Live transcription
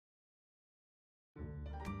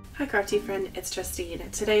Hi Crafty friend, it's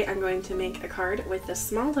Justine. Today I'm going to make a card with the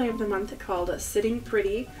small die of the month called Sitting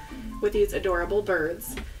Pretty with these adorable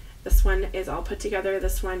birds. This one is all put together.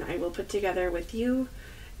 This one I will put together with you,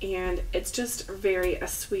 and it's just a very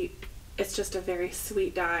sweet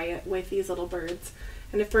die with these little birds.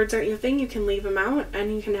 And if birds aren't your thing, you can leave them out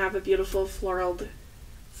and you can have a beautiful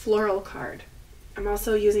floral card. I'm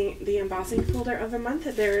also using the embossing folder of the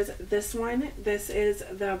month. There's this one. This is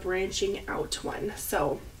the branching out one.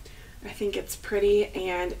 So I think it's pretty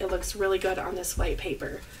and it looks really good on this white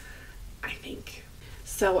paper, I think.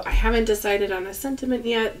 So I haven't decided on a sentiment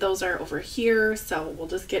yet. Those are over here, so we'll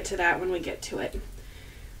just get to that when we get to it.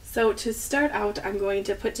 So to start out, I'm going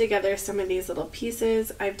to put together some of these little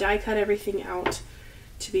pieces. I've die cut everything out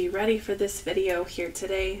to be ready for this video here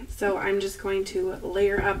today. So I'm just going to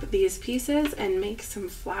layer up these pieces and make some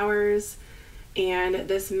flowers. And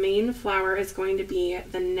this main flower is going to be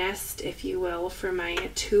the nest, if you will, for my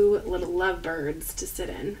two little lovebirds to sit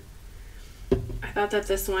in. I thought that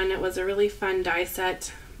this one was a really fun die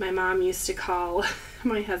set. My mom used to call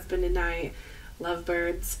my husband and I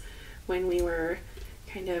lovebirds when we were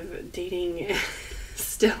kind of dating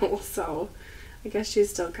still, so I guess she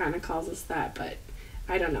still kind of calls us that, but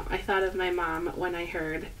I don't know. I thought of my mom when I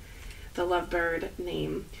heard the lovebird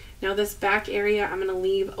name. Now this back area I'm going to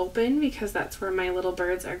leave open because that's where my little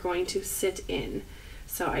birds are going to sit in.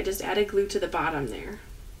 So I just added glue to the bottom there.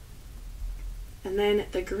 And then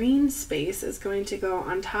the green space is going to go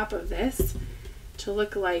on top of this to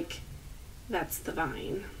look like that's the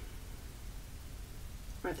vine.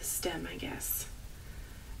 Or the stem, I guess.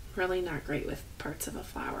 Really not great with parts of a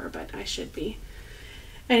flower, but I should be.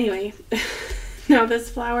 Anyway, now this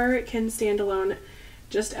flower can stand alone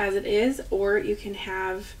just as it is, or you can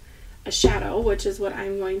have a shadow, which is what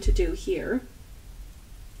I'm going to do here.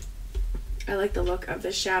 I like the look of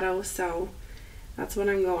the shadow, so that's what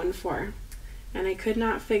I'm going for. And I could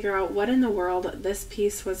not figure out what in the world this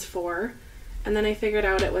piece was for, and then I figured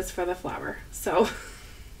out it was for the flower. So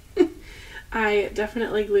I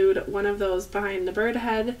definitely glued one of those behind the bird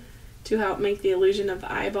head to help make the illusion of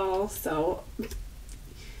the eyeball, so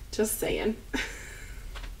just saying.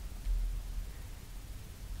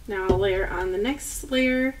 Now I'll layer on the next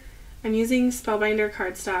layer. I'm using Spellbinders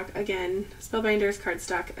cardstock again.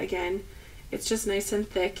 It's just nice and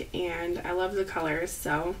thick and I love the colors,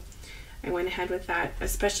 so I went ahead with that. I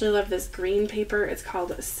especially love this green paper. It's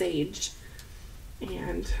called Sage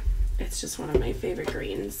and it's just one of my favorite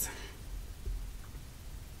greens.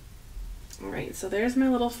 Alright, so there's my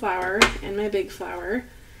little flower and my big flower.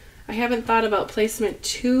 I haven't thought about placement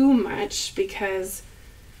too much because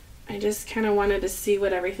I just kind of wanted to see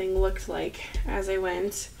what everything looked like as I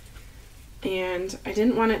went, and I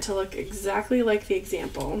didn't want it to look exactly like the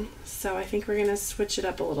example, so I think we're going to switch it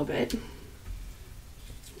up a little bit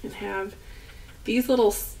and have these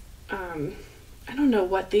little, I don't know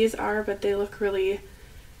what these are, but they look really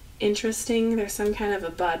interesting. They're some kind of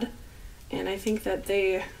a bud, and I think that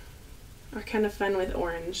they are kind of fun with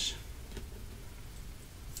orange.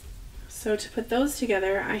 So to put those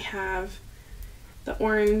together, I have the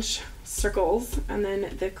orange circles and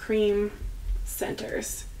then the cream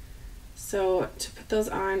centers. So to put those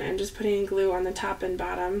on, I'm just putting glue on the top and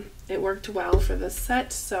bottom. It worked well for this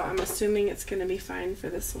set, so I'm assuming it's going to be fine for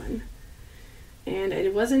this one. And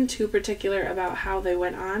it wasn't too particular about how they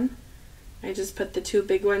went on. I just put the two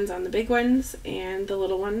big ones on the big ones and the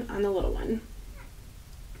little one on the little one.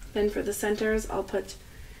 Then for the centers, I'll put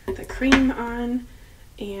the cream on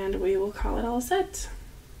and we will call it all set.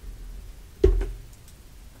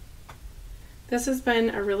 This has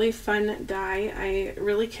been a really fun die. I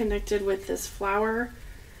really connected with this flower.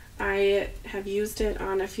 I have used it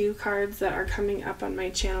on a few cards that are coming up on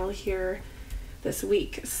my channel here this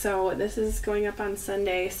week. So this is going up on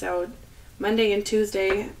Sunday, so Monday and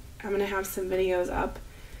Tuesday I'm going to have some videos up.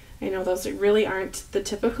 I know those really aren't the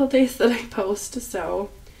typical days that I post,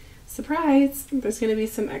 so surprise, there's going to be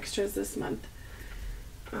some extras this month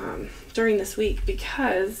during this week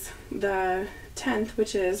because the 10th,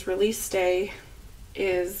 which is release day,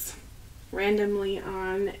 is randomly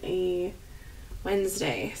on a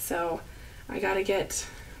Wednesday, so I gotta get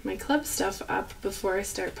my club stuff up before I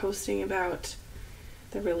start posting about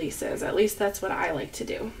the releases. At least that's what I like to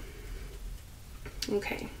do.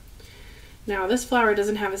 Okay, now this flower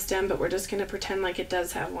doesn't have a stem, but we're just gonna pretend like it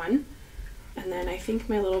does have one, and then I think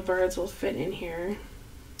my little birds will fit in here.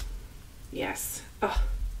 Yes. Oh,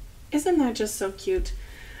 isn't that just so cute?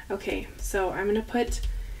 Okay, so I'm gonna put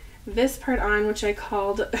this part on, which I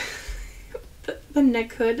called the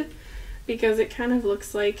neck hood because it kind of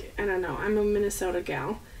looks like, I don't know, I'm a Minnesota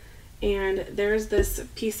gal And there's this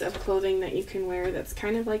piece of clothing that you can wear that's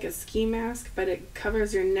kind of like a ski mask, but it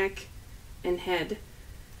covers your neck and head.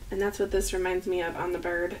 And that's what this reminds me of on the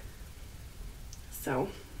bird. So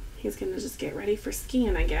he's gonna just get ready for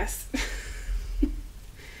skiing, I guess.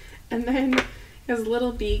 And then his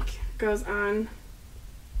little beak goes on,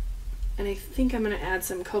 and I think I'm gonna add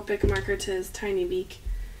some Copic marker to his tiny beak.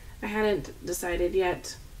 I hadn't decided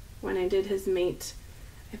yet. When I did his mate,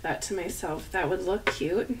 I thought to myself that would look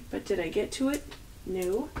cute, but did I get to it?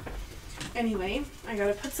 No. Anyway, I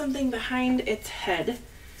gotta put something behind its head,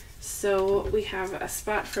 so we have a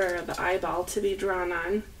spot for the eyeball to be drawn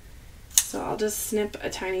on. So I'll just snip a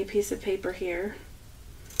tiny piece of paper here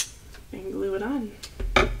and glue it on.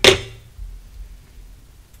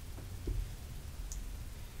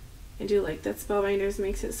 I do like that Spellbinders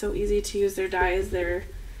makes it so easy to use their dies.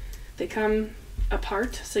 They come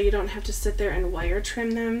apart, so you don't have to sit there and wire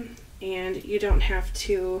trim them, and you don't have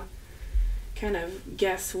to kind of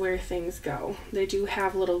guess where things go. They do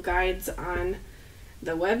have little guides on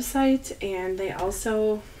the website, and they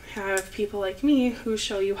also have people like me who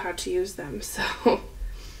show you how to use them, so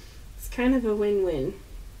it's kind of a win-win.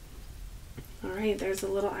 Alright, there's a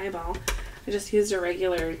little eyeball. I just used a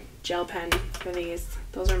regular gel pen for these.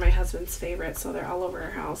 Those are my husband's favorite, so they're all over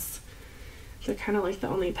our house. They're kind of like the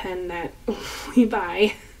only pen that we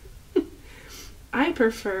buy. I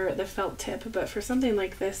prefer the felt tip, but for something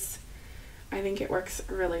like this, I think it works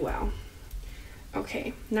really well.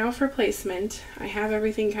 Okay, now for placement. I have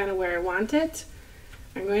everything kind of where I want it.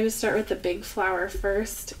 I'm going to start with the big flower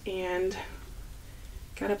first, and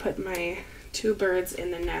gotta put my two birds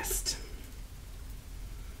in the nest.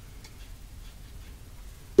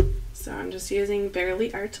 So I'm just using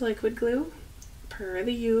Barely Art liquid glue, per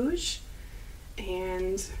the usual,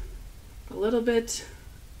 and a little bit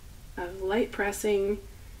of light pressing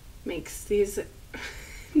makes these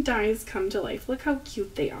dies come to life. Look how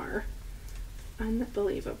cute they are.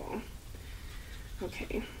 Unbelievable.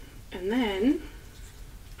 Okay, and then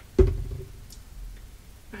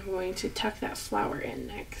I'm going to tuck that flower in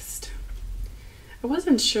next. I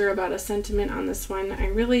wasn't sure about a sentiment on this one. I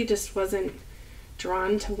really just wasn't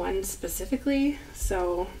drawn to one specifically,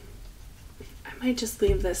 so I might just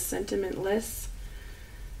leave this sentimentless.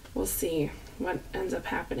 We'll see what ends up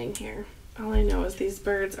happening here. All I know is these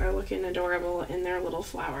birds are looking adorable in their little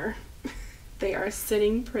flower. They are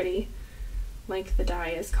sitting pretty, like the die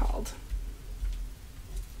is called.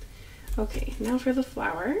 Okay, now for the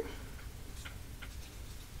flower.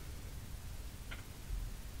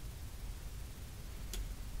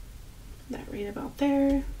 That right about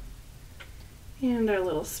there. And our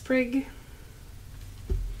little sprig.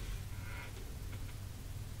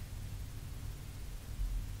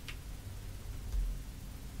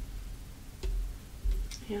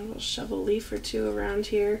 And we'll shove a leaf or two around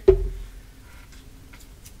here.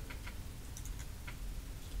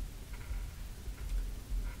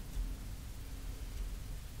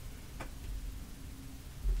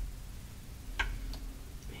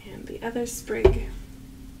 And the other sprig.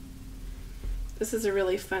 This is a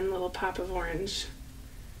really fun little pop of orange.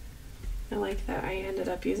 I like that I ended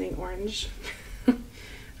up using orange.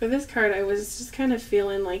 For this card, I was just kind of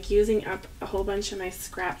feeling like using up a whole bunch of my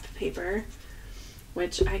scrap paper,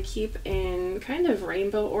 which I keep in kind of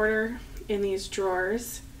rainbow order in these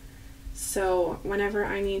drawers. So whenever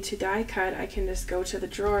I need to die cut, I can just go to the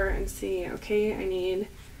drawer and see, okay,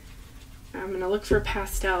 I'm gonna look for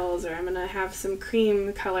pastels, or I'm gonna have some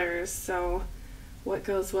cream colors, so what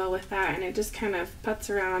goes well with that? And I just kind of putz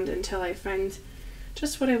around until I find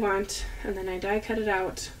just what I want, and then I die cut it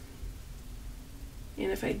out.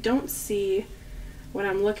 And if I don't see what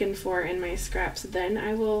I'm looking for in my scraps, then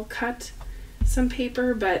I will cut some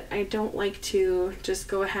paper, but I don't like to just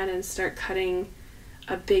go ahead and start cutting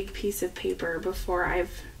a big piece of paper before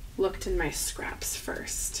I've looked in my scraps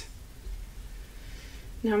first.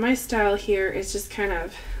 Now my style here is just kind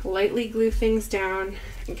of lightly glue things down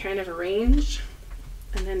and kind of arrange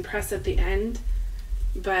and then press at the end,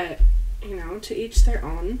 but you know, to each their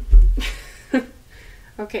own.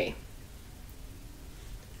 Okay.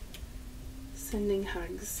 Sending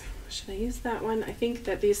hugs. Should I use that one? I think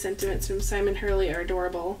that these sentiments from Simon Hurley are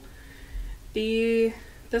adorable.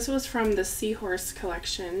 This was from the Seahorse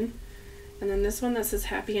collection, and then this one that says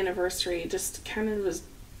Happy Anniversary just kind of was,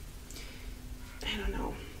 I don't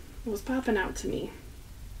know, it was popping out to me.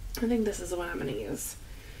 I think this is the one I'm going to use.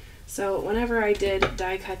 So whenever I did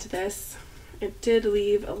die cut this, it did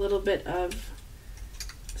leave a little bit of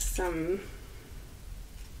some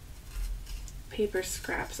paper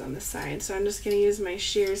scraps on the side, so I'm just going to use my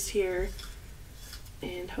shears here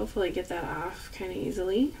and hopefully get that off kind of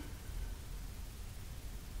easily.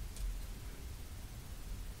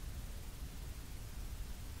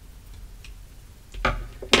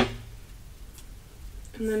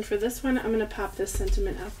 And then for this one, I'm going to pop this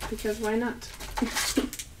sentiment up because why not?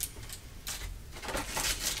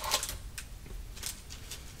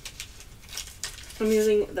 I'm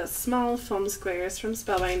using the small foam squares from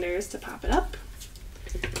Spellbinders to pop it up.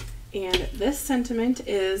 And this sentiment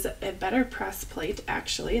is a better press plate,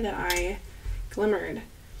 actually, that I glimmered.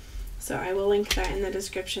 So I will link that in the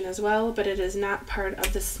description as well, but it is not part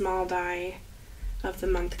of the small die of the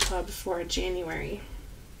month club for January.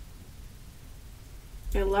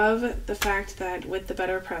 I love the fact that with the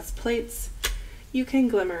better press plates, you can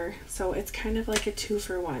glimmer, so it's kind of like a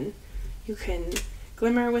 2-for-1. You can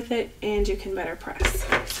glimmer with it and you can better press.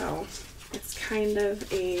 So it's kind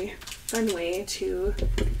of a fun way to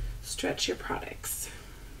stretch your products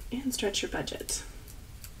and stretch your budget.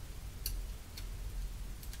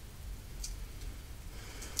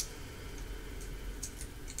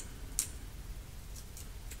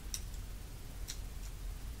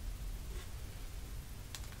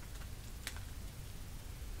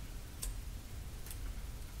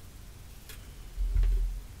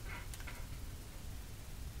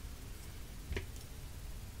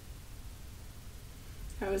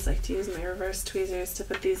 I always like to use my reverse tweezers to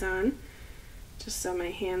put these on, just so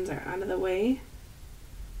my hands are out of the way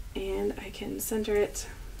and I can center it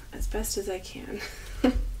as best as I can.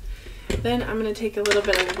 Then I'm going to take a little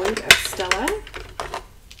bit of Wink of Stella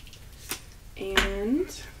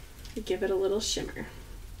and give it a little shimmer.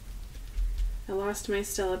 I lost my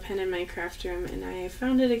Stella pen in my craft room and I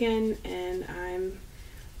found it again and I'm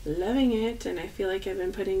loving it, and I feel like I've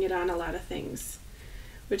been putting it on a lot of things,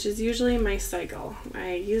 which is usually my cycle.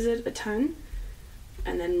 I use it a ton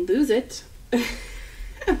and then lose it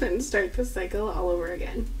and then start the cycle all over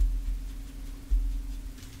again.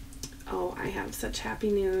 Oh, I have such happy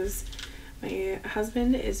news. My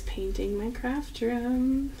husband is painting my craft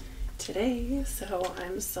room today, so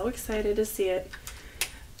I'm so excited to see it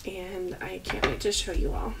and I can't wait to show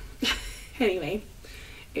you all. Anyway,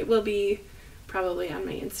 it will be probably on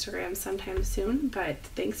my Instagram sometime soon, but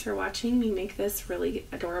thanks for watching me make this really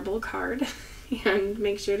adorable card, and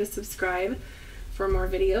make sure to subscribe for more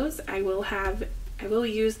videos. I will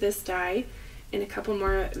use this die in a couple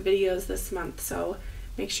more videos this month, so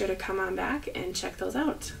make sure to come on back and check those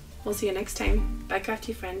out. We'll see you next time. Bye,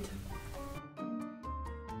 crafty friend.